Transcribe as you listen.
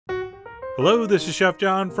Hello, this is Chef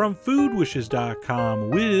John from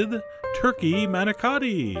foodwishes.com with Turkey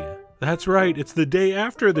Manicotti. That's right, it's the day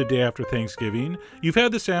after Thanksgiving. You've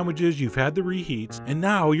had the sandwiches, you've had the reheats, and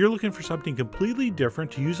now you're looking for something completely different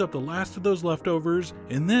to use up the last of those leftovers,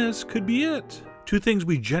 and this could be it. Two things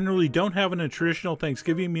we generally don't have in a traditional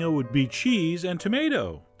Thanksgiving meal would be cheese and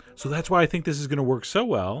tomato. So that's why I think this is going to work so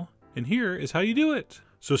well, and here is how you do it.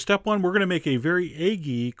 So step one, we're going to make a very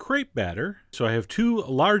eggy crepe batter. So I have 2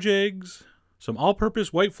 large eggs, some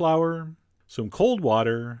all-purpose white flour, some cold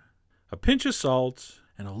water, a pinch of salt,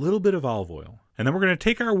 and a little bit of olive oil. And then we're going to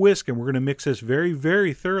take our whisk and we're going to mix this very,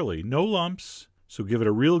 very thoroughly. No lumps, so give it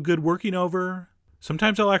a real good working over.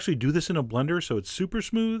 Sometimes I'll actually do this in a blender so it's super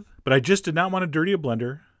smooth, but I just did not want to dirty a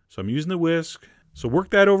blender, so I'm using the whisk. So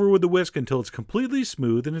work that over with the whisk until it's completely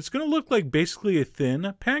smooth, and it's going to look like basically a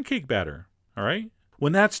thin pancake batter, all right?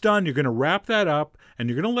 When that's done, you're going to wrap that up, and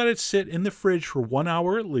you're going to let it sit in the fridge for 1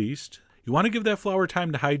 hour at least. You want to give that flour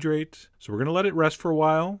time to hydrate, so we're going to let it rest for a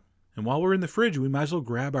while. And while we're in the fridge, we might as well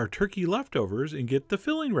grab our turkey leftovers and get the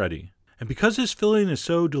filling ready. And because this filling is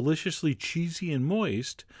so deliciously cheesy and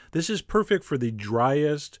moist, this is perfect for the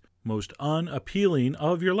driest, most unappealing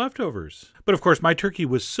of your leftovers. But of course, my turkey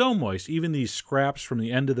was so moist, even these scraps from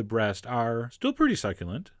the end of the breast are still pretty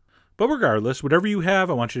succulent. But regardless, whatever you have,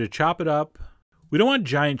 I want you to chop it up. We don't want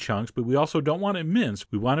giant chunks, but we also don't want it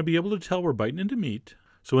minced. We want to be able to tell we're biting into meat.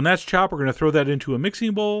 So when that's chopped, we're going to throw that into a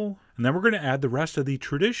mixing bowl, and then we're going to add the rest of the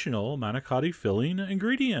traditional manicotti filling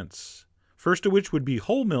ingredients. First of which would be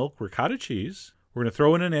whole milk ricotta cheese. We're going to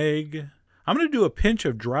throw in an egg. I'm going to do a pinch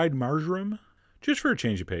of dried marjoram, just for a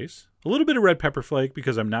change of pace. A little bit of red pepper flake,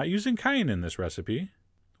 because I'm not using cayenne in this recipe.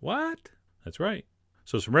 What? That's right.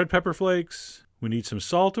 So some red pepper flakes. We need some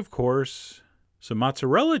salt, of course, some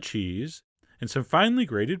mozzarella cheese, and some finely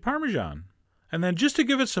grated Parmesan. And then just to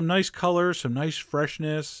give it some nice color, some nice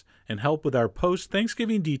freshness, and help with our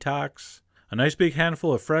post-Thanksgiving detox, a nice big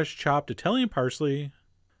handful of fresh chopped Italian parsley.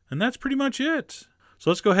 And that's pretty much it.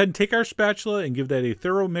 So let's go ahead and take our spatula and give that a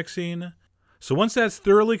thorough mixing. So once that's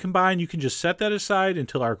thoroughly combined, you can just set that aside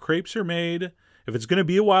until our crepes are made. If it's going to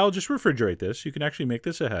be a while, just refrigerate this. You can actually make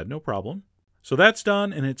this ahead, no problem. So that's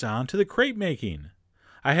done, and it's on to the crepe making.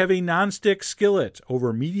 I have a nonstick skillet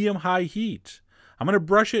over medium-high heat. I'm going to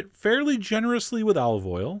brush it fairly generously with olive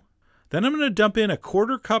oil. Then I'm going to dump in a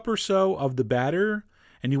 1/4 cup or so of the batter,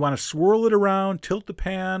 and you want to swirl it around, tilt the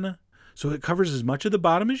pan, so it covers as much of the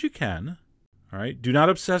bottom as you can. All right, do not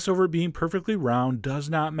obsess over it being perfectly round, does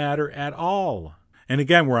not matter at all. And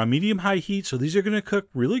again, we're on medium-high heat, so these are going to cook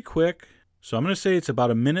really quick. So I'm going to say it's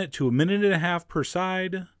about 1 minute to 1.5 minutes per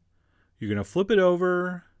side. You're going to flip it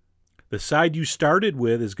over. The side you started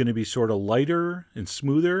with is going to be sort of lighter and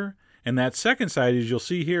smoother. And that second side, as you'll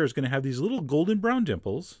see here, is going to have these little golden brown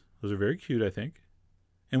dimples. Those are very cute, I think.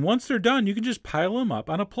 And once they're done, you can just pile them up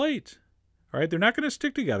on a plate. All right, they're not going to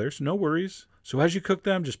stick together, so no worries. So as you cook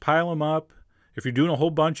them, just pile them up. If you're doing a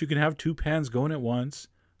whole bunch, you can have 2 pans going at once.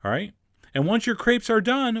 All right? And once your crepes are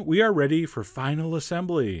done, we are ready for final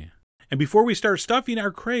assembly. And before we start stuffing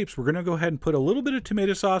our crepes, we're going to go ahead and put a little bit of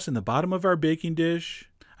tomato sauce in the bottom of our baking dish.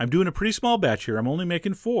 I'm doing a pretty small batch here. I'm only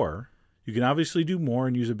making 4. You can obviously do more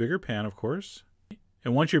and use a bigger pan, of course.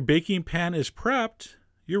 And once your baking pan is prepped,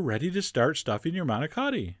 you're ready to start stuffing your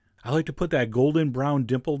manicotti. I like to put that golden brown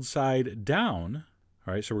dimpled side down.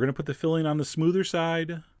 All right, so we're going to put the filling on the smoother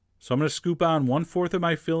side. So I'm going to scoop on 1/4 of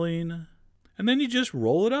my filling, and then you just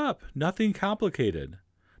roll it up. Nothing complicated.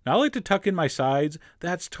 Now I like to tuck in my sides.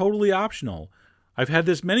 That's totally optional. I've had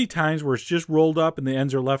this many times where it's just rolled up and the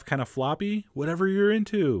ends are left kind of floppy. Whatever you're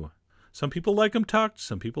into. Some people like them tucked,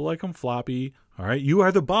 some people like them floppy. All right, you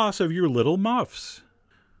are the boss of your little muffs.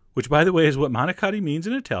 Which, by the way, is what manicotti means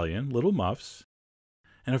in Italian, little muffs.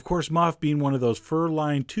 And of course, muff being one of those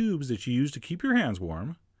fur-lined tubes that you use to keep your hands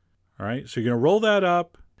warm. All right, so you're going to roll that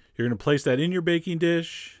up. You're going to place that in your baking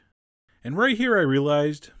dish. And right here I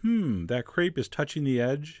realized, that crepe is touching the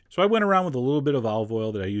edge. So I went around with a little bit of olive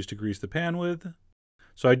oil that I used to grease the pan with.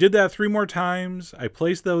 So I did that 3 more times. I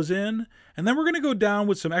placed those in, and then we're going to go down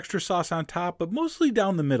with some extra sauce on top, but mostly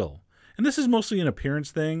down the middle. And this is mostly an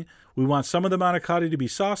appearance thing. We want some of the manicotti to be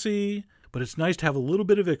saucy, but it's nice to have a little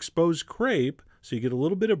bit of exposed crepe so you get a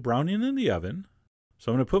little bit of browning in the oven.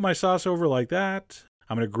 So I'm going to put my sauce over like that.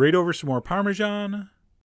 I'm going to grate over some more Parmesan.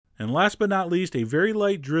 And last but not least, a very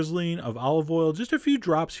light drizzling of olive oil, just a few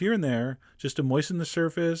drops here and there, just to moisten the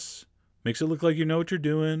surface. Makes it look like you know what you're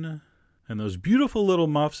doing. And those beautiful little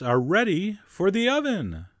muffs are ready for the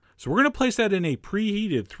oven. So we're going to place that in a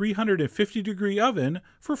preheated 350-degree oven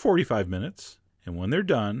for 45 minutes. And when they're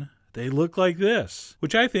done, they look like this,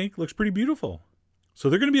 which I think looks pretty beautiful. So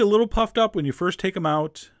they're going to be a little puffed up when you first take them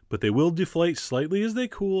out, but they will deflate slightly as they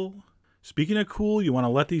cool. Speaking of cool, you want to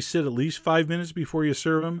let these sit at least 5 minutes before you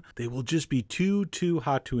serve them. They will just be too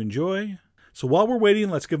hot to enjoy. So while we're waiting,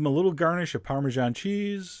 let's give them a little garnish of Parmesan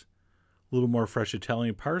cheese, a little more fresh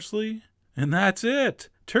Italian parsley, and that's it!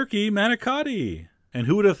 Turkey Manicotti! And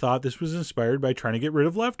who would have thought this was inspired by trying to get rid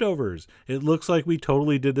of leftovers? It looks like we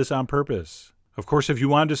totally did this on purpose. Of course, if you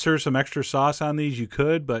wanted to serve some extra sauce on these, you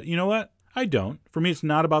could, but you know what? I don't. For me, it's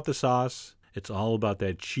not about the sauce. It's all about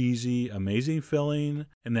that cheesy, amazing filling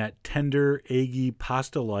and that tender, eggy,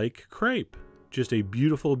 pasta-like crepe. Just a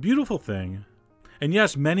beautiful, beautiful thing. And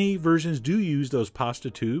yes, many versions do use those pasta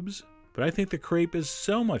tubes, but I think the crepe is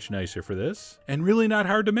so much nicer for this and really not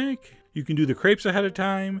hard to make. You can do the crepes ahead of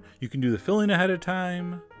time, you can do the filling ahead of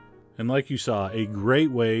time, and like you saw, a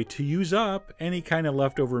great way to use up any kind of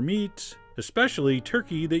leftover meat, especially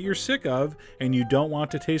turkey that you're sick of and you don't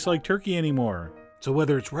want to taste like turkey anymore. So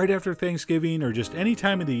whether it's right after Thanksgiving or just any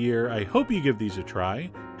time of the year, I hope you give these a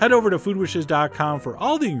try. Head over to foodwishes.com for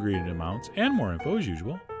all the ingredient amounts and more info as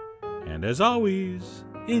usual. And as always,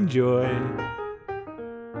 enjoy!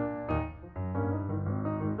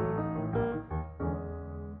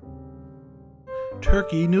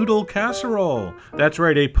 Turkey Noodle Casserole. That's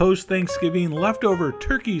right, a post-Thanksgiving leftover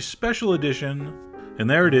turkey special edition. And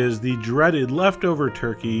there it is, the dreaded leftover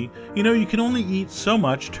turkey. You know, you can only eat so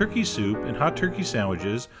much turkey soup and hot turkey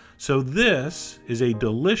sandwiches, so this is a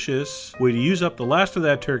delicious way to use up the last of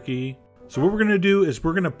that turkey. So what we're going to do is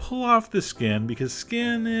we're going to pull off the skin, because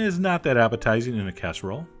skin is not that appetizing in a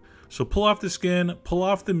casserole. So pull off the skin, pull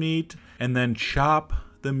off the meat, and then chop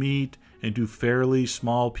the meat into fairly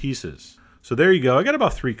small pieces. So there you go. I got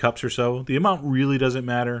about 3 cups or so. The amount really doesn't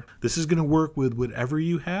matter. This is going to work with whatever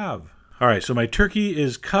you have. All right, so my turkey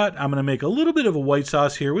is cut. I'm going to make a little bit of a white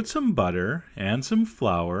sauce here with some butter and some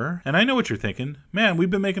flour. And I know what you're thinking. Man, we've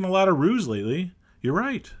been making a lot of roux lately. You're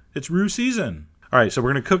right. It's roux season. All right, so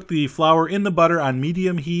we're going to cook the flour in the butter on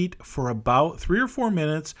medium heat for about 3 or 4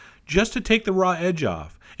 minutes just to take the raw edge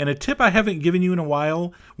off. And a tip I haven't given you in a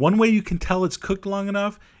while, one way you can tell it's cooked long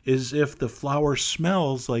enough is if the flour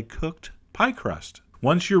smells like cooked pie crust.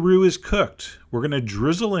 Once your roux is cooked, we're going to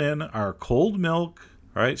drizzle in our cold milk.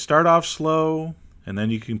 All right, start off slow, and then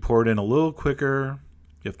you can pour it in a little quicker.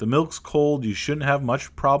 If the milk's cold, you shouldn't have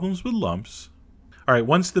much problems with lumps. All right,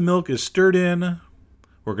 once the milk is stirred in,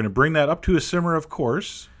 we're going to bring that up to a simmer, of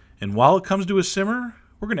course. And while it comes to a simmer,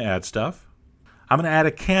 we're going to add stuff. I'm going to add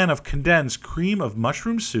a can of condensed cream of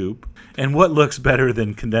mushroom soup. And what looks better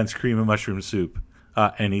than condensed cream of mushroom soup?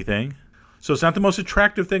 Anything. So it's not the most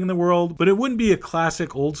attractive thing in the world, but it wouldn't be a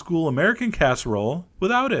classic old school American casserole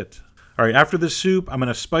without it. All right, after the soup, I'm going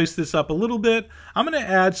to spice this up a little bit. I'm going to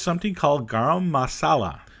add something called garam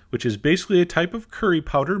masala, which is basically a type of curry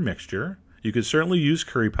powder mixture. You could certainly use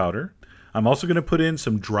curry powder. I'm also going to put in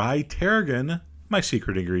some dry tarragon, my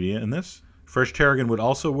secret ingredient in this. Fresh tarragon would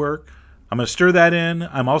also work. I'm going to stir that in.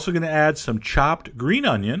 I'm also going to add some chopped green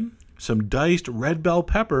onion, some diced red bell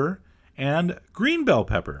pepper, and green bell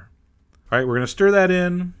pepper. All right, we're going to stir that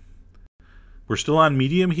in. We're still on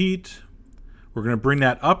medium heat. We're going to bring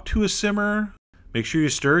that up to a simmer. Make sure you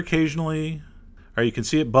stir occasionally. All right, you can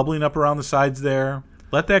see it bubbling up around the sides there.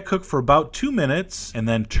 Let that cook for about 2 minutes and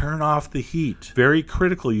then turn off the heat. Very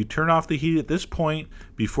critical, you turn off the heat at this point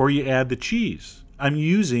before you add the cheese. I'm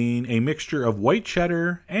using a mixture of white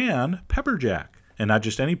cheddar and pepper jack. And not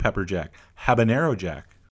just any pepper jack, habanero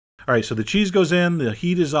jack. All right, so the cheese goes in, the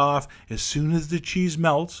heat is off. As soon as the cheese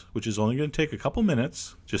melts, which is only going to take a couple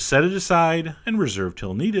minutes, just set it aside and reserve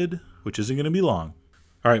till needed, which isn't going to be long.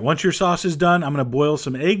 All right, once your sauce is done, I'm going to boil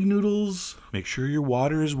some egg noodles. Make sure your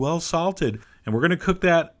water is well salted. And we're going to cook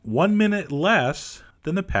that 1 minute less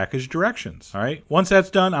than the package directions. All right, once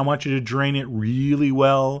that's done, I want you to drain it really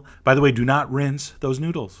well. By the way, do not rinse those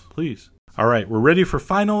noodles, please. All right, we're ready for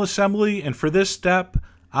final assembly. And for this step,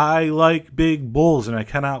 I like big bowls, and I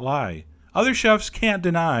cannot lie. Other chefs can't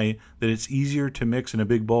deny that it's easier to mix in a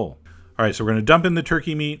big bowl. All right, so we're going to dump in the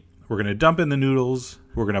turkey meat. We're going to dump in the noodles.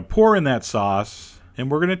 We're going to pour in that sauce. And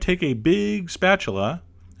we're going to take a big spatula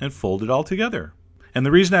and fold it all together. And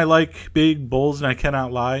the reason I like big bowls, and I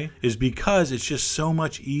cannot lie, is because it's just so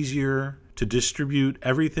much easier to distribute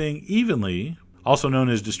everything evenly, also known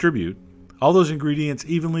as distribute, all those ingredients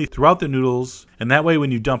evenly throughout the noodles. And that way when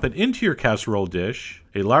you dump it into your casserole dish,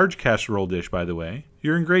 a large casserole dish by the way,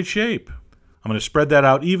 you're in great shape. I'm going to spread that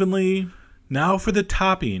out evenly. Now for the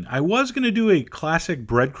topping. I was going to do a classic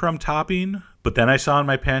breadcrumb topping, but then I saw in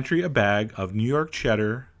my pantry a bag of New York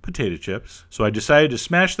cheddar potato chips. So I decided to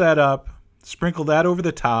smash that up, sprinkle that over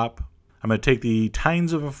the top. I'm going to take the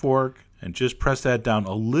tines of a fork and just press that down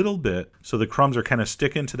a little bit so the crumbs are kind of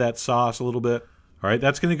sticking to that sauce a little bit. All right,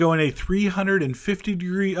 that's going to go in a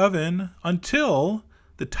 350-degree oven until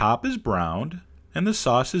the top is browned and the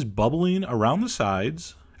sauce is bubbling around the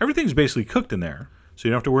sides. Everything's basically cooked in there, so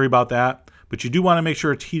you don't have to worry about that. But you do want to make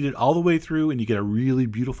sure it's heated all the way through and you get a really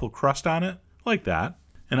beautiful crust on it, like that.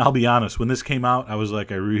 And I'll be honest, when this came out, I was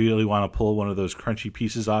like, I really want to pull one of those crunchy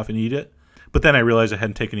pieces off and eat it. But then I realized I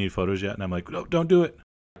hadn't taken any photos yet, and I'm like, no, don't do it.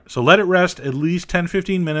 So let it rest at least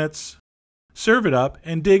 10-15 minutes. Serve it up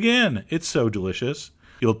and dig in. It's so delicious.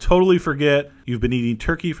 You'll totally forget you've been eating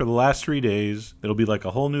turkey for the last 3 days. It'll be like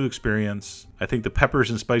a whole new experience. I think the peppers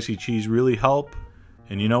and spicy cheese really help.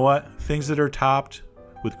 And you know what? Things that are topped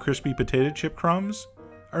with crispy potato chip crumbs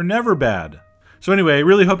are never bad. So anyway, I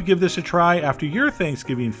really hope you give this a try after your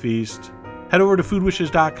Thanksgiving feast. Head over to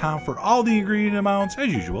foodwishes.com for all the ingredient amounts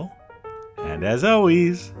as usual. And as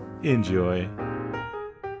always, enjoy.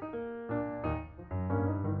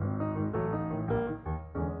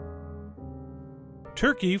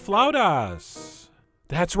 Turkey Flautas.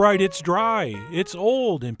 That's right, it's dry, it's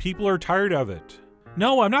old, and people are tired of it.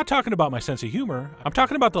 No, I'm not talking about my sense of humor. I'm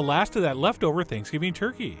talking about the last of that leftover Thanksgiving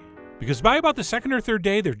turkey. Because by about the second or third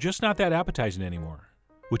day, they're just not that appetizing anymore.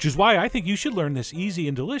 Which is why I think you should learn this easy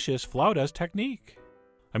and delicious Flautas technique.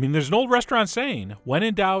 I mean, there's an old restaurant saying, when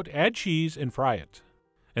in doubt, add cheese and fry it.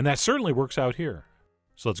 And that certainly works out here.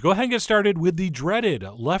 So let's go ahead and get started with the dreaded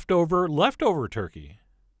leftover turkey.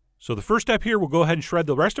 So the first step here, we'll go ahead and shred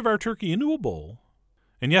the rest of our turkey into a bowl.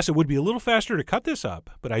 And yes, it would be a little faster to cut this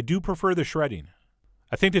up, but I do prefer the shredding.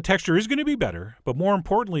 I think the texture is going to be better, but more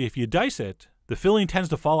importantly, if you dice it, the filling tends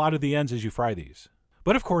to fall out of the ends as you fry these.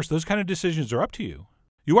 But of course, those kind of decisions are up to you.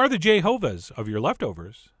 You are the Jehovah's of your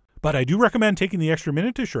leftovers, but I do recommend taking the extra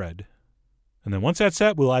minute to shred. And then once that's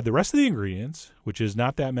set, we'll add the rest of the ingredients, which is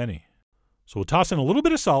not that many. So we'll toss in a little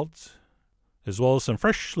bit of salt, as well as some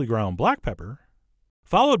freshly ground black pepper,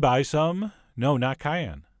 followed by some, no, not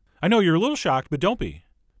cayenne. I know you're a little shocked, but don't be,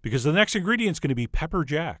 because the next ingredient is going to be pepper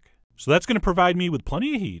jack. So that's going to provide me with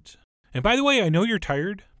plenty of heat. And by the way, I know you're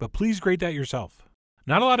tired, but please grate that yourself.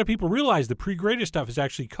 Not a lot of people realize the pre-grated stuff is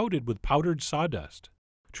actually coated with powdered sawdust.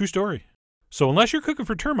 True story. So unless you're cooking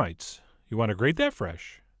for termites, you want to grate that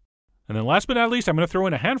fresh. And then last but not least, I'm going to throw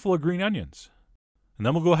in a handful of green onions. And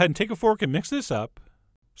then we'll go ahead and take a fork and mix this up.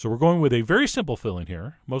 So we're going with a very simple filling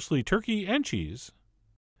here, mostly turkey and cheese.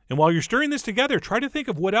 And while you're stirring this together, try to think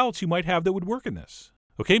of what else you might have that would work in this.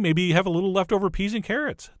 Okay, maybe you have a little leftover peas and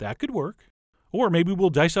carrots. That could work. Or maybe we'll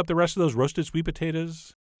dice up the rest of those roasted sweet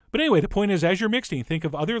potatoes. But anyway, the point is, as you're mixing, think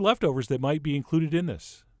of other leftovers that might be included in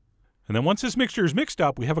this. And then once this mixture is mixed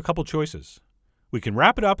up, we have a couple choices. We can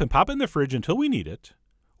wrap it up and pop it in the fridge until we need it.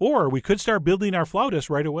 Or we could start building our flautas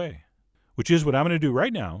right away, which is what I'm going to do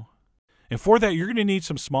right now. And for that, you're going to need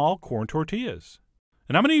some small corn tortillas.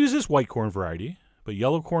 And I'm going to use this white corn variety, but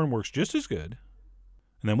yellow corn works just as good.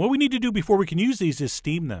 And then what we need to do before we can use these is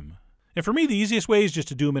steam them. And for me, the easiest way is just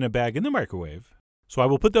to do them in a bag in the microwave. So I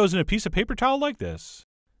will put those in a piece of paper towel like this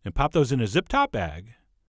and pop those in a zip-top bag.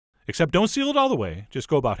 Except don't seal it all the way, just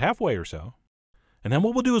go about halfway or so. And then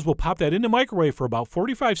what we'll do is we'll pop that in the microwave for about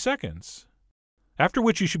 45 seconds. After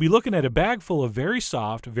which you should be looking at a bag full of very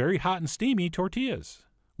soft, very hot and steamy tortillas,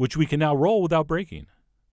 which we can now roll without breaking.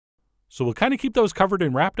 So we'll kind of keep those covered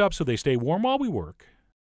and wrapped up so they stay warm while we work.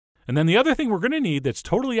 And then the other thing we're going to need that's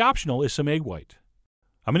totally optional is some egg white.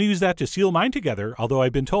 I'm going to use that to seal mine together, although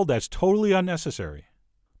I've been told that's totally unnecessary.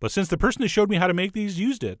 But since the person that showed me how to make these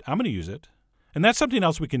used it, I'm going to use it. And that's something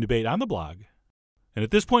else we can debate on the blog. And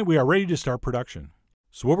at this point, we are ready to start production.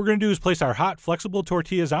 So what we're going to do is place our hot, flexible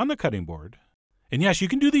tortillas on the cutting board. And yes, you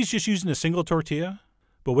can do these just using a single tortilla,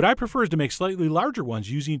 but what I prefer is to make slightly larger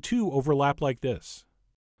ones using two overlap like this.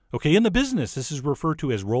 Okay, in the business, this is referred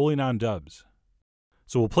to as rolling on dubs.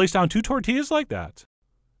 So we'll place down 2 tortillas like that.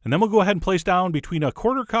 And then we'll go ahead and place down between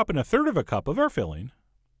 1/4 cup and 1/3 of a cup of our filling.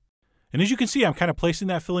 And as you can see, I'm kind of placing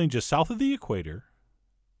that filling just south of the equator.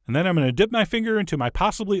 And then I'm going to dip my finger into my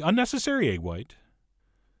possibly unnecessary egg white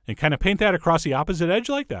and kind of paint that across the opposite edge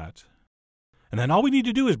like that. And then all we need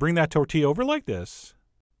to do is bring that tortilla over like this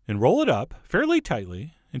and roll it up fairly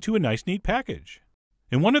tightly into a nice neat package.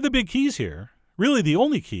 And one of the big keys here, really the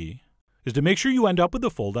only key, is to make sure you end up with the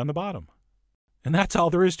fold on the bottom. And that's all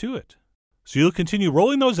there is to it. So you'll continue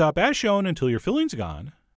rolling those up as shown until your filling's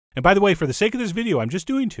gone. And by the way, for the sake of this video, I'm just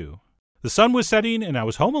doing 2. The sun was setting and I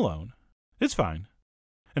was home alone. It's fine.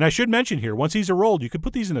 And I should mention here, once these are rolled, you could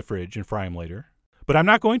put these in the fridge and fry them later. But I'm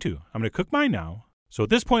not going to. I'm going to cook mine now. So at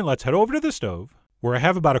this point, let's head over to the stove, where I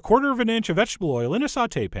have about 1/4 inch of vegetable oil in a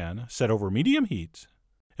saute pan set over medium heat.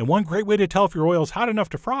 And one great way to tell if your oil is hot enough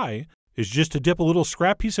to fry is just to dip a little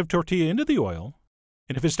scrap piece of tortilla into the oil.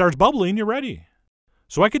 And if it starts bubbling, you're ready.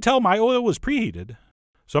 So I could tell my oil was preheated.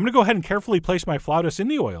 So I'm going to go ahead and carefully place my flautas in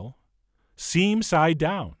the oil, seam side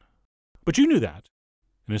down. But you knew that.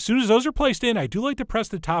 And as soon as those are placed in, I do like to press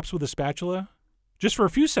the tops with a spatula, just for a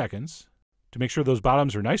few seconds, to make sure those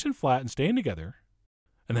bottoms are nice and flat and staying together.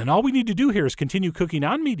 And then all we need to do here is continue cooking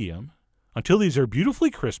on medium until these are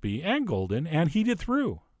beautifully crispy and golden and heated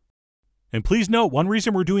through. And please note, one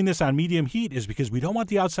reason we're doing this on medium heat is because we don't want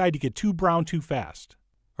the outside to get too brown too fast.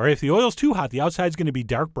 Or if the oil's too hot, the outside's going to be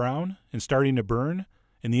dark brown and starting to burn,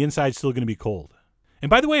 and the inside's still going to be cold. And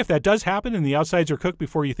by the way, if that does happen and the outsides are cooked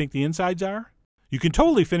before you think the insides are, you can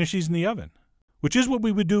totally finish these in the oven, which is what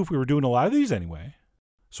we would do if we were doing a lot of these anyway.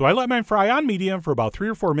 So I let mine fry on medium for about 3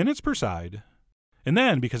 or 4 minutes per side. And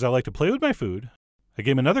then, because I like to play with my food, I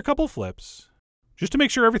gave them another couple flips, just to make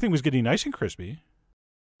sure everything was getting nice and crispy.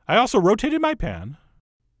 I also rotated my pan,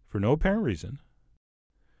 for no apparent reason.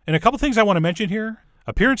 And a couple things I want to mention here.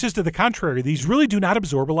 Appearances to the contrary, these really do not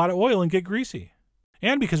absorb a lot of oil and get greasy.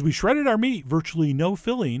 And because we shredded our meat, virtually no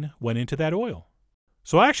filling went into that oil.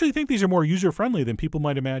 So I actually think these are more user-friendly than people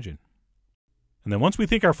might imagine. And then once we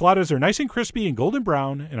think our flautas are nice and crispy and golden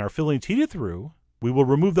brown and our fillings heated through, we will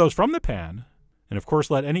remove those from the pan, and of course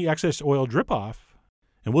let any excess oil drip off,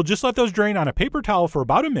 and we'll just let those drain on a paper towel for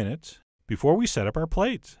about a minute before we set up our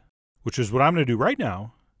plates, which is what I'm going to do right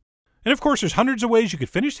now. And of course there's hundreds of ways you could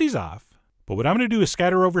finish these off, but what I'm going to do is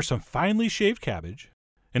scatter over some finely shaved cabbage,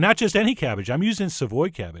 and not just any cabbage, I'm using Savoy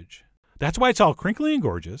cabbage. That's why it's all crinkly and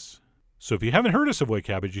gorgeous. So if you haven't heard of Savoy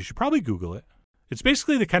cabbage, you should probably Google it. It's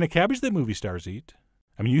basically the kind of cabbage that movie stars eat.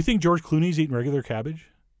 I mean, you think George Clooney's eating regular cabbage?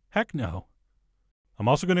 Heck no. I'm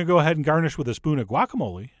also going to go ahead and garnish with a spoon of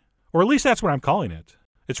guacamole, or at least that's what I'm calling it.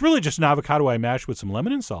 It's really just an avocado I mashed with some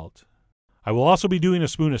lemon and salt. I will also be doing a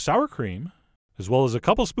spoon of sour cream, as well as a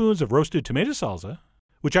couple spoons of roasted tomato salsa,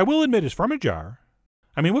 which I will admit is from a jar.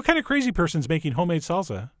 I mean, what kind of crazy person's making homemade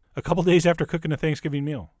salsa a couple days after cooking a Thanksgiving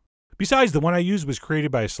meal? Besides, the one I used was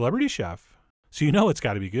created by a celebrity chef, so you know it's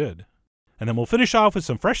got to be good. And then we'll finish off with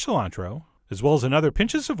some fresh cilantro, as well as another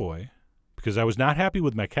pinch of Savoy, because I was not happy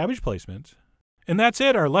with my cabbage placement. And that's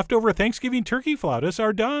it, our leftover Thanksgiving turkey flautas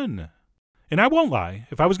are done. And I won't lie,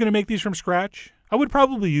 if I was going to make these from scratch, I would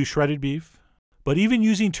probably use shredded beef. But even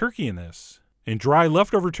using turkey in this, and dry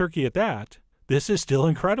leftover turkey at that, this is still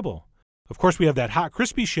incredible. Of course, we have that hot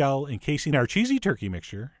crispy shell encasing our cheesy turkey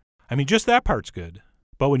mixture. I mean, just that part's good.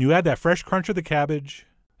 But when you add that fresh crunch of the cabbage,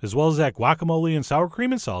 as well as that guacamole and sour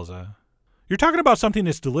cream and salsa, you're talking about something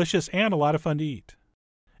that's delicious and a lot of fun to eat.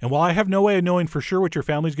 And while I have no way of knowing for sure what your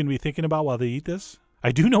family's going to be thinking about while they eat this,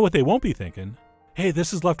 I do know what they won't be thinking. Hey,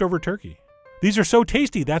 this is leftover turkey. These are so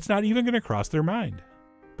tasty, that's not even going to cross their mind.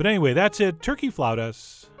 But anyway, that's it. Turkey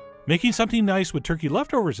flautas. Making something nice with turkey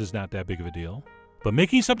leftovers is not that big of a deal. But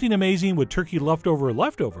making something amazing with turkey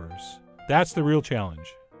leftovers, that's the real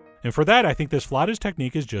challenge. And for that, I think this flautas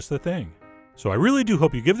technique is just the thing. So I really do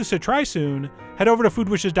hope you give this a try soon. Head over to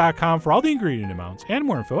foodwishes.com for all the ingredient amounts and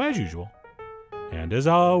more info as usual. And as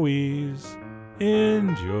always,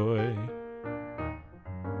 enjoy.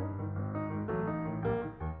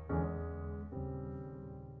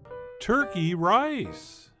 Turkey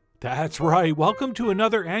rice. That's right. Welcome to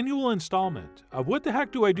another annual installment of What the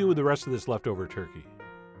Heck Do I Do with the Rest of This Leftover Turkey?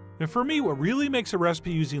 And for me, what really makes a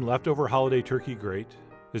recipe using leftover holiday turkey great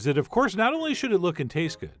is that, of course, not only should it look and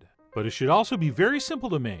taste good, but it should also be very simple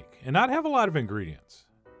to make and not have a lot of ingredients.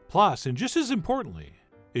 Plus, and just as importantly,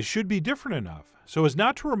 it should be different enough so as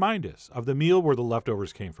not to remind us of the meal where the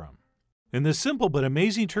leftovers came from. And this simple but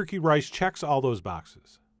amazing turkey rice checks all those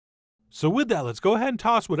boxes. So with that, let's go ahead and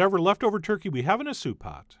toss whatever leftover turkey we have in a soup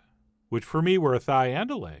pot, which for me were a thigh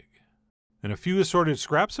and a leg, and a few assorted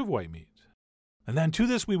scraps of white meat. And then to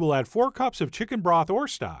this we will add 4 cups of chicken broth or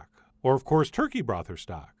stock, or of course turkey broth or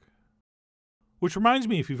stock. Which reminds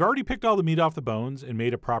me, if you've already picked all the meat off the bones and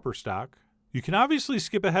made a proper stock, you can obviously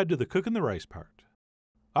skip ahead to the cooking the rice part.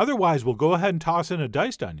 Otherwise, we'll go ahead and toss in a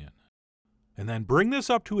diced onion, and then bring this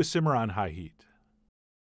up to a simmer on high heat.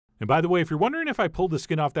 And by the way, if you're wondering if I pulled the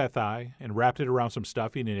skin off that thigh and wrapped it around some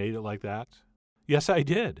stuffing and ate it like that, yes, I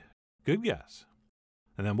did. Good guess.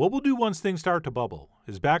 And then what we'll do once things start to bubble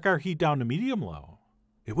is back our heat down to medium-low,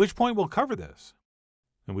 at which point we'll cover this,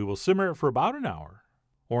 and we will simmer it for about an hour,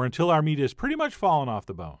 or until our meat is pretty much fallen off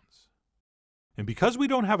the bones. And because we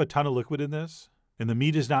don't have a ton of liquid in this, and the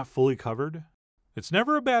meat is not fully covered, it's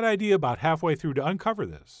never a bad idea about halfway through to uncover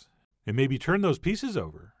this, and maybe turn those pieces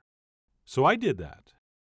over. So I did that.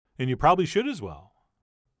 And you probably should as well.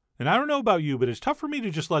 And I don't know about you, but it's tough for me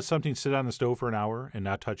to just let something sit on the stove for an hour and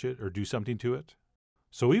not touch it or do something to it.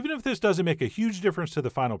 So even if this doesn't make a huge difference to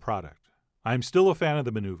the final product, I'm still a fan of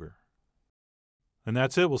the maneuver. And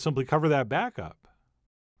that's it. We'll simply cover that back up.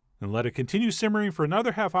 and let it continue simmering for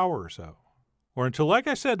another half hour or so, or until, like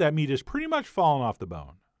I said, that meat is pretty much fallen off the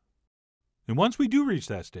bone. And once we do reach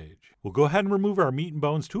that stage, we'll go ahead and remove our meat and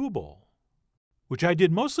bones to a bowl, which I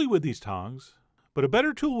did mostly with these tongs, but a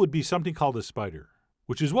better tool would be something called a spider,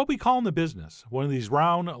 which is what we call in the business one of these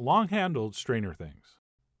round, long-handled strainer things.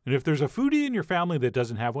 And if there's a foodie in your family that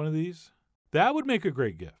doesn't have one of these, that would make a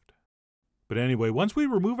great gift. But anyway, once we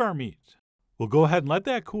remove our meat, we'll go ahead and let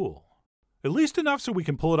that cool, at least enough so we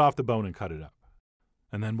can pull it off the bone and cut it up.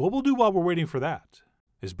 And then what we'll do while we're waiting for that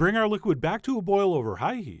is bring our liquid back to a boil over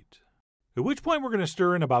high heat, at which point we're going to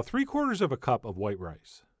stir in about 3/4 of a cup of white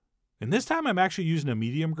rice. And this time I'm actually using a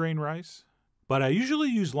medium grain rice, but I usually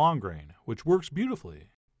use long grain, which works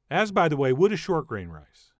beautifully, as by the way would a short grain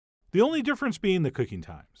rice. The only difference being the cooking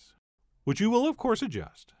times, which you will of course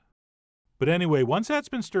adjust. But anyway, once that's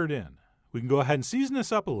been stirred in, we can go ahead and season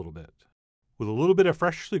this up a little bit with a little bit of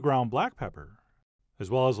freshly ground black pepper, as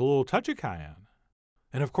well as a little touch of cayenne,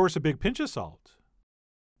 and of course a big pinch of salt.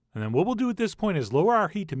 And then what we'll do at this point is lower our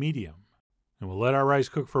heat to medium, and we'll let our rice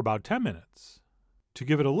cook for about 10 minutes to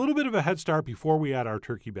give it a little bit of a head start before we add our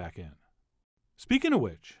turkey back in. Speaking of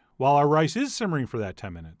which, while our rice is simmering for that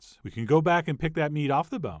 10 minutes, we can go back and pick that meat off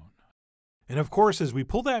the bone. And of course, as we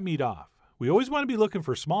pull that meat off, we always want to be looking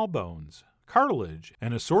for small bones, cartilage,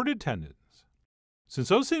 and assorted tendons, since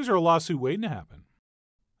those things are a lawsuit waiting to happen.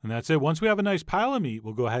 And that's it. Once we have a nice pile of meat,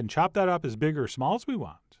 we'll go ahead and chop that up as big or small as we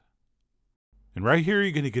want. And right here,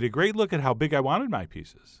 you're going to get a great look at how big I wanted my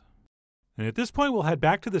pieces. And at this point, we'll head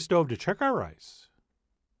back to the stove to check our rice,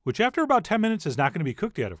 which after about 10 minutes is not going to be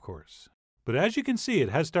cooked yet, of course. But as you can see, it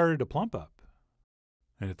has started to plump up.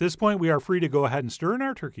 And at this point, we are free to go ahead and stir in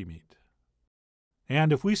our turkey meat.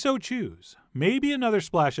 And if we so choose, maybe another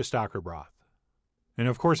splash of stock or broth. And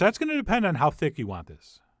of course, that's going to depend on how thick you want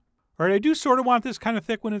this. All right, I do sort of want this kind of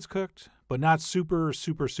thick when it's cooked, but not super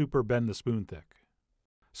bend the spoon thick.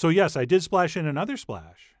 So yes, I did splash in another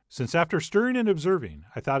splash, since after stirring and observing,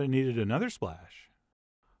 I thought it needed another splash.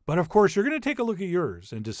 But of course, you're going to take a look at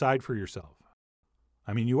yours and decide for yourself.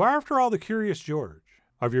 I mean, you are, after all, the Curious George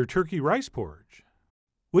of your turkey rice porridge,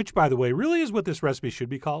 which, by the way, really is what this recipe should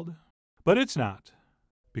be called. But it's not,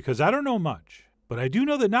 because I don't know much, but I do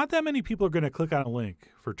know that not that many people are going to click on a link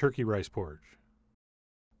for turkey rice porridge.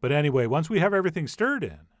 But anyway, once we have everything stirred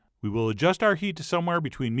in, we will adjust our heat to somewhere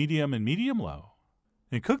between medium and medium-low,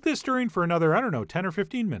 and cook this stirring for another, 10 or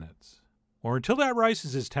 15 minutes, or until that rice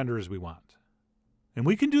is as tender as we want. And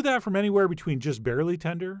we can do that from anywhere between just barely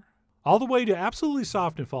tender, all the way to absolutely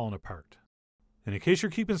soft and falling apart. And in case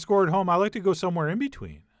you're keeping score at home, I like to go somewhere in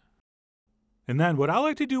between. And then what I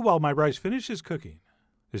like to do while my rice finishes cooking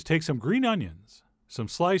is take some green onions, some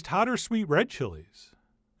sliced hot or sweet red chilies,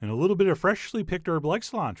 and a little bit of freshly picked herb like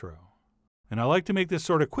cilantro. And I like to make this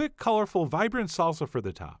sort of quick, colorful, vibrant salsa for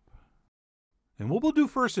the top. And what we'll do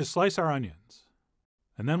first is slice our onions.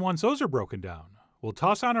 And then once those are broken down, we'll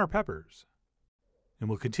toss on our peppers. And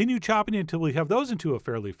we'll continue chopping until we have those into a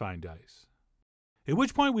fairly fine dice. At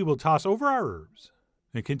which point we will toss over our herbs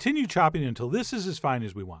and continue chopping until this is as fine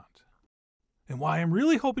as we want. And why I'm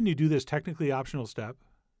really hoping you do this technically optional step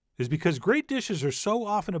is because great dishes are so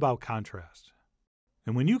often about contrast.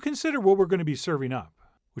 And when you consider what we're going to be serving up,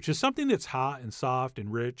 which is something that's hot and soft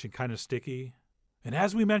and rich and kind of sticky, and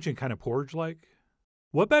as we mentioned, kind of porridge-like,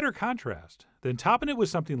 what better contrast than topping it with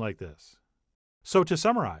something like this? So to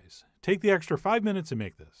summarize, take the extra 5 minutes and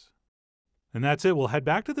make this. And that's it. We'll head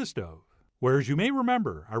back to the stove, where, as you may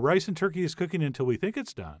remember, our rice and turkey is cooking until we think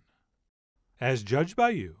it's done, as judged by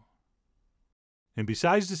you. And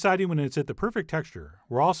besides deciding when it's at the perfect texture,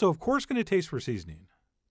 we're also of course going to taste for seasoning,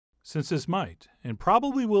 since this might and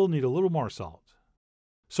probably will need a little more salt.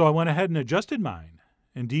 So I went ahead and adjusted mine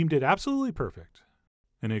and deemed it absolutely perfect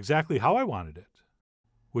and exactly how I wanted it,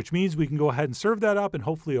 which means we can go ahead and serve that up in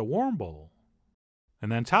hopefully a warm bowl,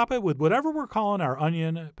 and then top it with whatever we're calling our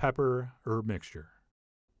onion, pepper, herb mixture.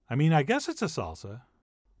 I mean, I guess it's a salsa,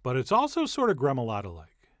 but it's also sort of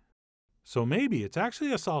gremolata-like. So maybe it's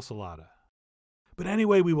actually a salsalata. But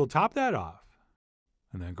anyway, we will top that off,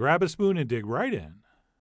 and then grab a spoon and dig right in.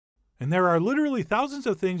 And there are literally thousands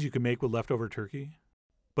of things you can make with leftover turkey.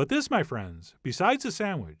 But this, my friends, besides the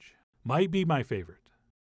sandwich, might be my favorite.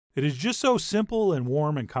 It is just so simple and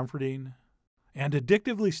warm and comforting, and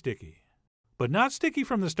addictively sticky. But not sticky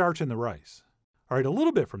from the starch in the rice. All right, a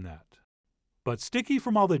little bit from that. But sticky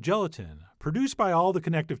from all the gelatin produced by all the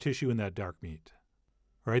connective tissue in that dark meat.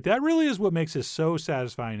 All right, that really is what makes this so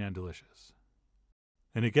satisfying and delicious.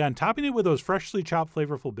 And again, topping it with those freshly chopped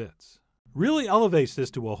flavorful bits really elevates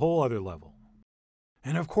this to a whole other level.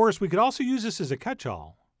 And of course, we could also use this as a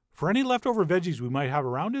catch-all for any leftover veggies we might have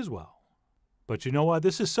around as well. But you know what?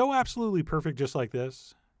 This is so absolutely perfect just like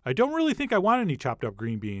this. I don't really think I want any chopped up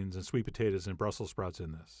green beans and sweet potatoes and Brussels sprouts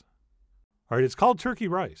in this. All right, it's called turkey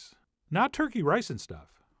rice, not turkey rice and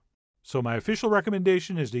stuff. So my official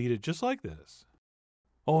recommendation is to eat it just like this.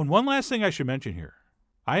 Oh, and one last thing I should mention here.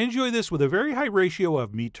 I enjoy this with a very high ratio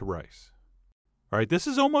of meat to rice. All right, this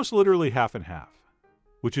is almost literally half and half,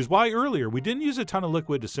 which is why earlier we didn't use a ton of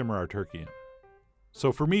liquid to simmer our turkey in.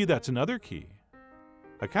 So for me, that's another key.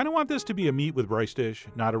 I kind of want this to be a meat with rice dish,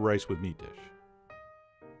 not a rice with meat dish.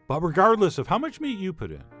 But regardless of how much meat you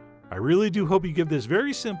put in, I really do hope you give this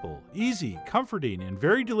very simple, easy, comforting, and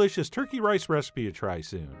very delicious turkey rice recipe a try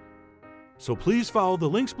soon. So please follow the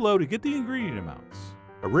links below to get the ingredient amounts,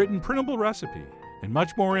 a written printable recipe, and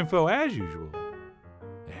much more info as usual.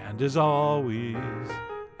 And as always,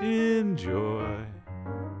 enjoy.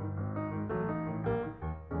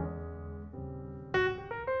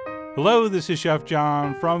 Hello, this is Chef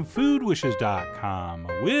John from foodwishes.com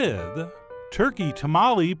with Turkey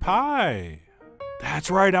Tamale Pie. That's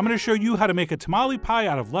right, I'm going to show you how to make a tamale pie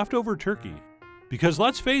out of leftover turkey. Because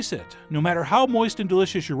let's face it, no matter how moist and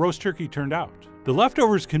delicious your roast turkey turned out, the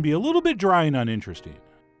leftovers can be a little bit dry and uninteresting,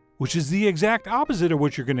 which is the exact opposite of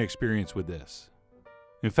what you're going to experience with this.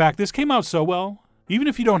 In fact, this came out so well, even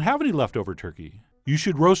if you don't have any leftover turkey, you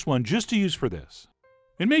should roast one just to use for this,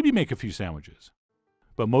 and maybe make a few sandwiches,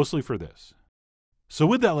 but mostly for this. So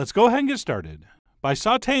with that, let's go ahead and get started by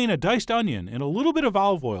sauteing a diced onion in a little bit of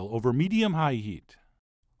olive oil over medium-high heat,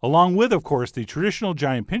 along with, of course, the traditional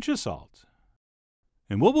giant pinch of salt.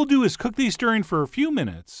 And what we'll do is cook these stirring for a few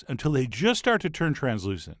minutes until they just start to turn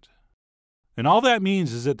translucent. And all that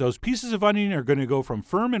means is that those pieces of onion are going to go from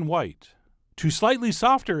firm and white to slightly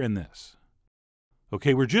softer in this.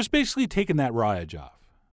 Okay, we're just basically taking that raw edge off.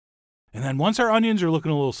 And then once our onions are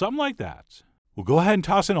looking a little something like that, we'll go ahead and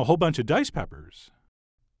toss in a whole bunch of diced peppers.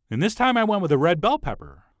 And this time I went with a red bell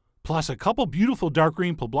pepper, plus a couple beautiful dark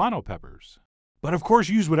green poblano peppers. But of course,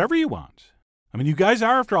 use whatever you want. I mean, you guys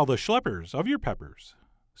are after all the schleppers of your peppers,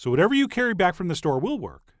 so whatever you carry back from the store will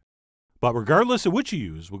work. But regardless of which you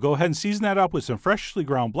use, we'll go ahead and season that up with some freshly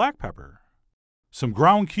ground black pepper, some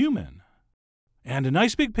ground cumin, and a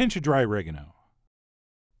nice big pinch of dry oregano.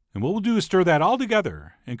 And what we'll do is stir that all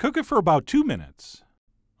together and cook it for about 2 minutes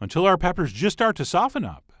until our peppers just start to soften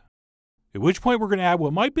up, at which point we're going to add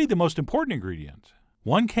what might be the most important ingredient,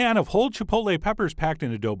 1 can of whole chipotle peppers packed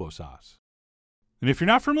in adobo sauce. And if you're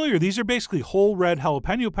not familiar, these are basically whole red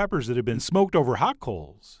jalapeno peppers that have been smoked over hot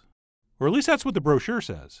coals, or at least that's what the brochure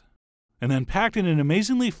says, and then packed in an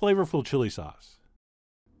amazingly flavorful chili sauce.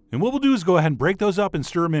 And what we'll do is go ahead and break those up and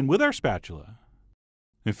stir them in with our spatula.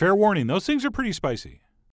 And fair warning, those things are pretty spicy,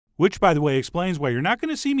 which, by the way, explains why you're not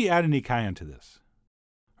going to see me add any cayenne to this.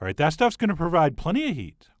 All right, that stuff's going to provide plenty of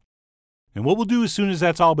heat. And what we'll do as soon as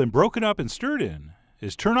that's all been broken up and stirred in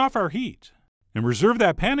is turn off our heat and reserve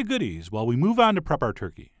that pan of goodies while we move on to prep our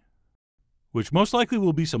turkey, which most likely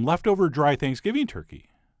will be some leftover dry Thanksgiving turkey.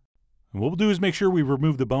 And what we'll do is make sure we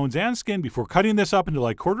remove the bones and skin before cutting this up into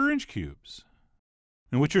like 1/4-inch cubes.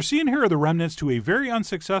 And what you're seeing here are the remnants to a very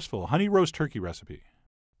unsuccessful honey roast turkey recipe,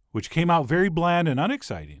 which came out very bland and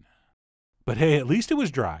unexciting. But hey, at least it was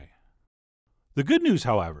dry. The good news,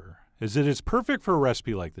 however, is that it's perfect for a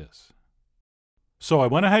recipe like this. So I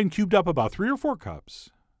went ahead and cubed up about 3 or 4 cups.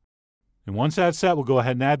 And once that's set, we'll go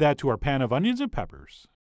ahead and add that to our pan of onions and peppers,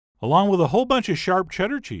 along with a whole bunch of sharp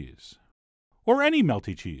cheddar cheese, or any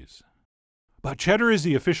melty cheese. But cheddar is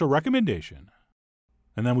the official recommendation.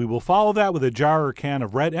 And then we will follow that with a jar or can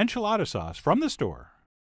of red enchilada sauce from the store.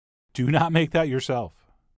 Do not make that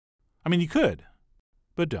yourself. I mean, you could,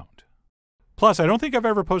 but don't. Plus, I don't think I've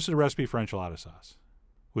ever posted a recipe for enchilada sauce,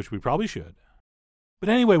 which we probably should. But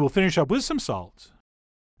anyway, we'll finish up with some salt,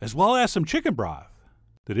 as well as some chicken broth.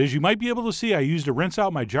 That is, you might be able to see I used to rinse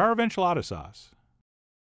out my jar of enchilada sauce.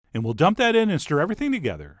 And we'll dump that in and stir everything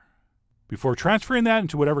together before transferring that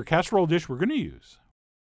into whatever casserole dish we're going to use.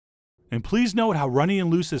 And please note how runny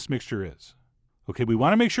and loose this mixture is. Okay, we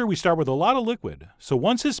want to make sure we start with a lot of liquid, so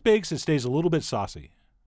once this bakes, it stays a little bit saucy.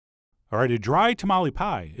 All right, a dry tamale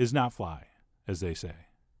pie is not fly, as they say.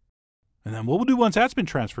 And then what we'll do once that's been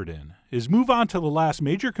transferred in is move on to the last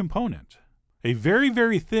major component, a very,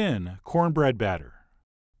 very thin cornbread batter.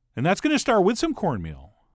 And that's going to start with some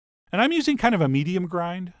cornmeal. And I'm using kind of a medium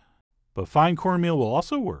grind, but fine cornmeal will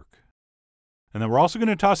also work. And then we're also going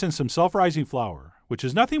to toss in some self-rising flour, which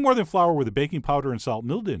is nothing more than flour with a baking powder and salt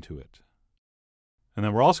milled into it. And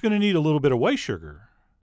then we're also going to need a little bit of white sugar,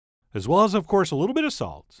 as well as, of course, a little bit of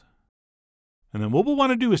salt. And then what we'll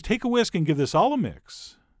want to do is take a whisk and give this all a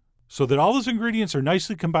mix, so that all those ingredients are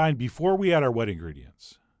nicely combined before we add our wet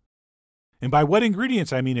ingredients. And by wet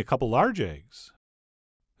ingredients, I mean a couple large eggs,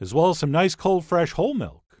 as well as some nice cold fresh whole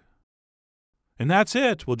milk. And that's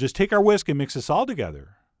it. We'll just take our whisk and mix this all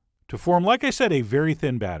together to form, like I said, a very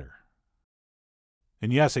thin batter.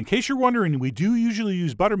 And yes, in case you're wondering, we do usually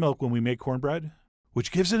use buttermilk when we make cornbread,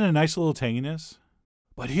 which gives it a nice little tanginess.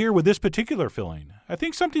 But here, with this particular filling, I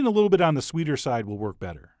think something a little bit on the sweeter side will work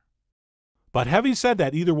better. But having said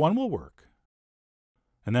that, either one will work.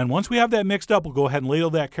 And then once we have that mixed up, we'll go ahead and ladle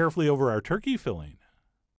that carefully over our turkey filling.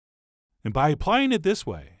 And by applying it this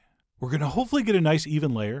way, we're going to hopefully get a nice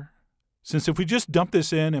even layer, since if we just dump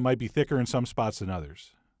this in, it might be thicker in some spots than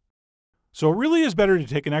others. So it really is better to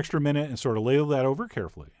take an extra minute and sort of ladle that over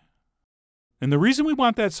carefully. And the reason we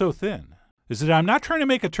want that so thin is that I'm not trying to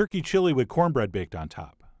make a turkey chili with cornbread baked on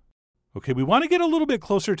top. Okay, we want to get a little bit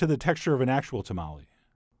closer to the texture of an actual tamale,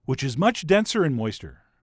 which is much denser and moister.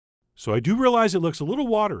 So I do realize it looks a little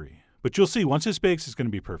watery, but you'll see once this bakes it's going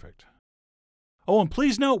to be perfect. Oh, and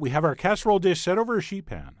please note we have our casserole dish set over a sheet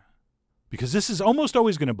pan, because this is almost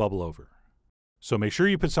always going to bubble over. So make sure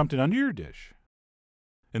you put something under your dish.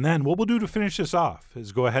 And then what we'll do to finish this off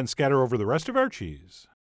is go ahead and scatter over the rest of our cheese,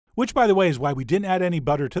 which by the way is why we didn't add any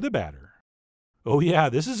butter to the batter. Oh yeah,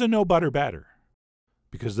 this is a no butter batter,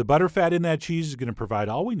 because the butter fat in that cheese is going to provide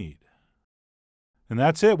all we need. And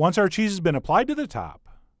that's it. Once our cheese has been applied to the top,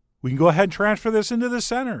 we can go ahead and transfer this into the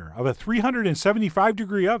center of a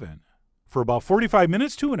 375-degree oven for about 45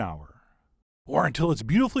 minutes to an hour, or until it's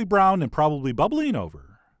beautifully browned and probably bubbling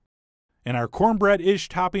over, and our cornbread-ish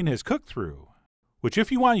topping has cooked through, which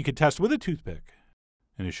if you want you can test with a toothpick,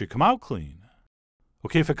 and it should come out clean.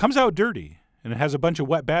 Okay, if it comes out dirty and it has a bunch of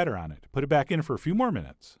wet batter on it, put it back in for a few more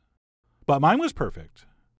minutes. But mine was perfect.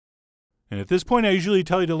 And at this point I usually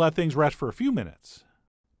tell you to let things rest for a few minutes,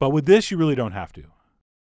 but with this you really don't have to.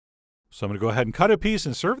 So I'm going to go ahead and cut a piece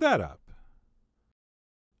and serve that up.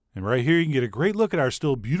 And right here you can get a great look at our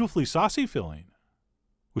still beautifully saucy filling,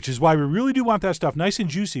 which is why we really do want that stuff nice and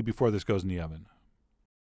juicy before this goes in the oven.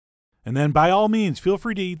 And then by all means feel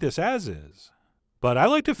free to eat this as is, but I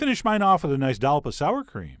like to finish mine off with a nice dollop of sour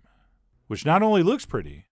cream, which not only looks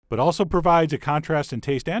pretty, but also provides a contrast in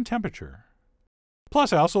taste and temperature.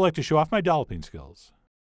 Plus I also like to show off my dolloping skills.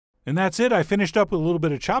 And that's it. I finished up with a little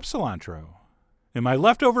bit of chopped cilantro, and my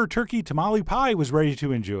leftover turkey tamale pie was ready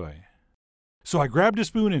to enjoy. So I grabbed a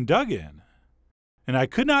spoon and dug in, and I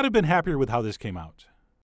could not have been happier with how this came out.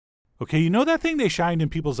 Okay, you know that thing they shined in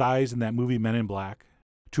people's eyes in that movie Men in Black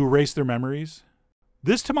to erase their memories?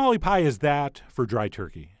 This tamale pie is that for dry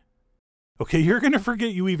turkey. Okay, you're going to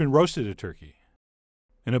forget you even roasted a turkey.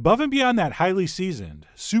 And above and beyond that highly seasoned,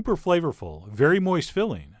 super flavorful, very moist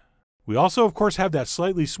filling, we also of course have that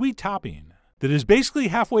slightly sweet topping that is basically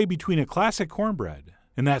halfway between a classic cornbread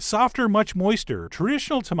and that softer, much moister,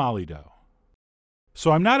 traditional tamale dough.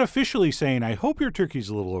 So I'm not officially saying I hope your turkey's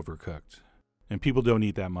a little overcooked and people don't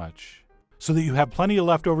eat that much, so that you have plenty of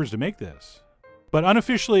leftovers to make this. But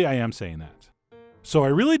unofficially I am saying that. So I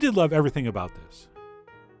really did love everything about this.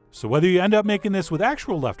 So whether you end up making this with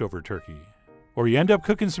actual leftover turkey, or you end up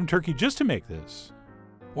cooking some turkey just to make this,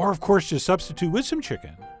 or of course just substitute with some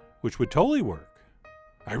chicken, which would totally work,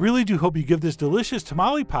 I really do hope you give this delicious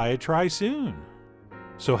tamale pie a try soon.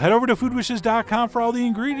 So head over to foodwishes.com for all the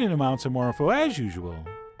ingredient amounts and more info as usual.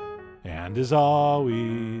 And as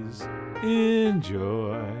always,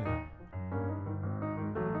 enjoy.